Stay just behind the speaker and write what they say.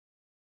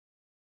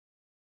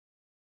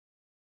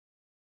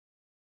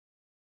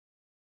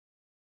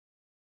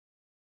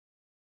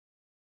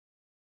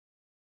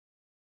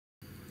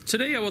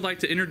Today I would like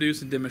to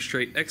introduce and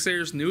demonstrate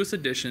EXAIR's newest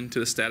addition to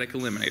the Static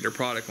Eliminator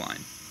product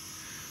line.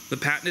 The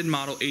patented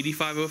Model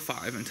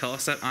 8505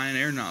 Intellistat Ion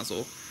Air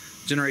Nozzle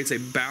generates a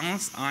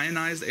balanced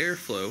ionized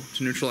airflow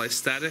to neutralize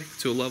static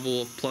to a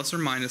level of plus or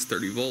minus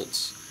 30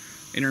 volts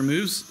and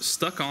removes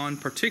stuck-on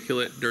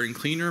particulate during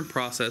cleanroom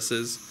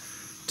processes,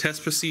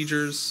 test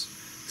procedures,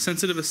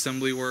 sensitive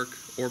assembly work,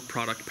 or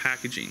product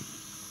packaging.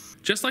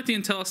 Just like the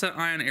Intelistat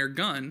Ion Air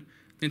Gun,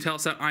 the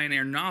Intelistat Ion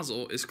Air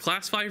Nozzle is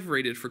Class 5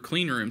 rated for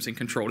cleanrooms and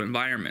controlled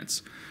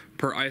environments,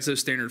 per ISO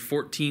standard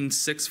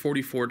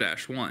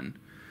 14644-1.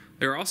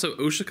 They are also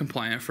OSHA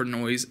compliant for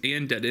noise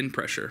and dead-end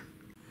pressure.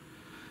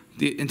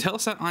 The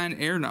Intelistat Ion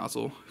Air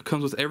Nozzle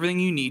comes with everything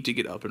you need to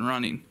get up and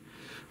running.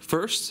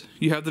 First,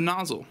 you have the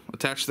nozzle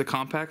attached to the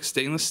compact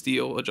stainless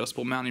steel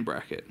adjustable mounting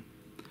bracket,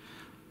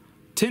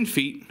 10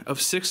 feet of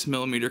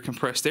 6mm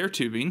compressed air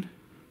tubing,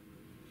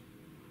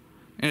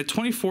 and a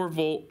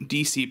 24-volt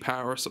DC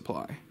power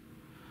supply.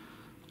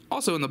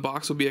 Also in the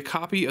box will be a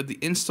copy of the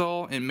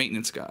install and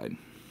maintenance guide.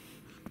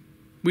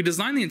 We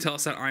designed the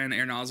Intelistat Ion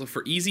Air Nozzle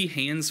for easy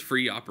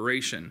hands-free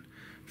operation.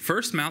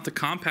 First, mount the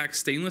compact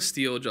stainless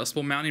steel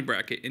adjustable mounting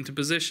bracket into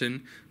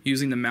position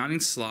using the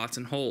mounting slots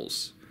and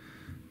holes.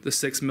 The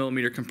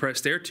 6mm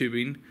compressed air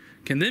tubing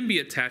can then be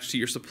attached to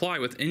your supply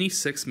with any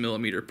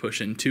 6mm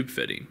push-in tube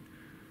fitting.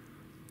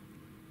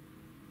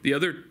 The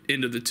other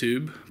end of the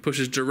tube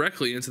pushes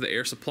directly into the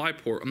air supply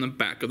port on the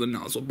back of the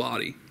nozzle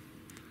body.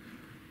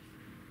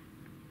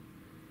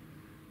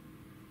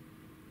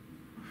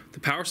 The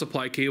power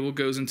supply cable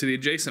goes into the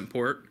adjacent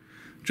port.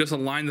 Just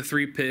align the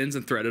 3 pins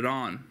and thread it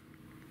on.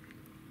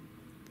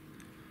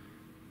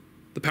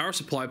 The power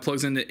supply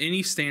plugs into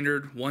any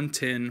standard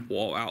 110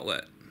 wall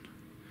outlet,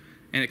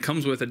 and it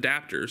comes with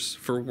adapters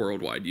for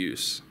worldwide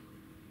use.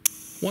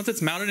 Once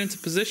it's mounted into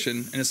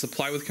position and is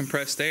supplied with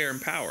compressed air and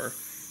power,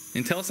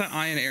 the Intelistat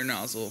Ion Air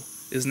Nozzle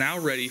is now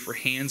ready for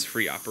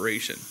hands-free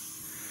operation.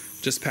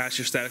 Just pass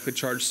your statically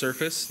charged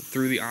surface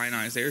through the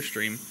ionized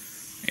airstream,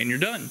 and you're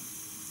done.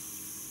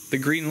 The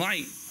green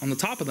light on the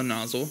top of the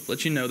nozzle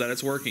lets you know that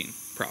it's working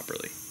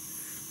properly.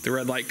 If the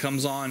red light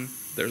comes on,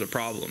 there's a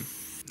problem.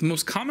 The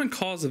most common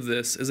cause of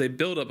this is a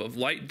buildup of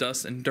light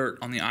dust and dirt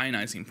on the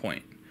ionizing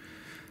point.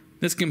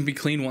 This can be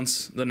cleaned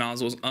once the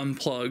nozzle is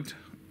unplugged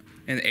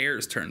and air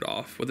is turned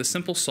off with a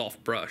simple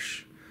soft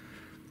brush.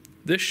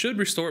 This should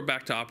restore it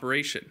back to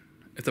operation.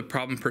 If the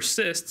problem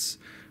persists,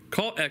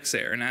 call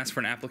EXAIR and ask for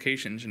an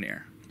application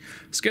engineer.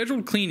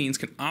 Scheduled cleanings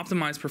can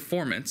optimize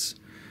performance,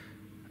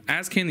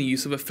 as can the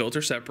use of a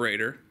filter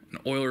separator, an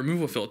oil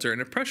removal filter,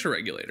 and a pressure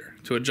regulator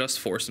to adjust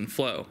force and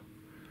flow.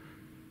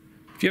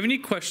 If you have any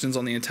questions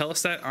on the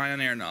Intelistat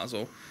Ion Air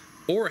Nozzle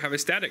or have a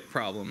static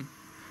problem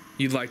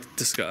you'd like to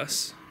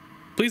discuss,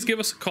 please give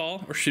us a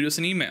call or shoot us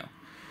an email.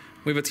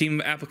 We have a team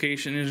of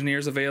application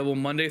engineers available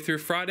Monday through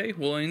Friday,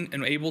 willing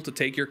and able to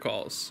take your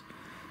calls.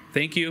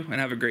 Thank you and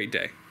have a great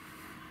day.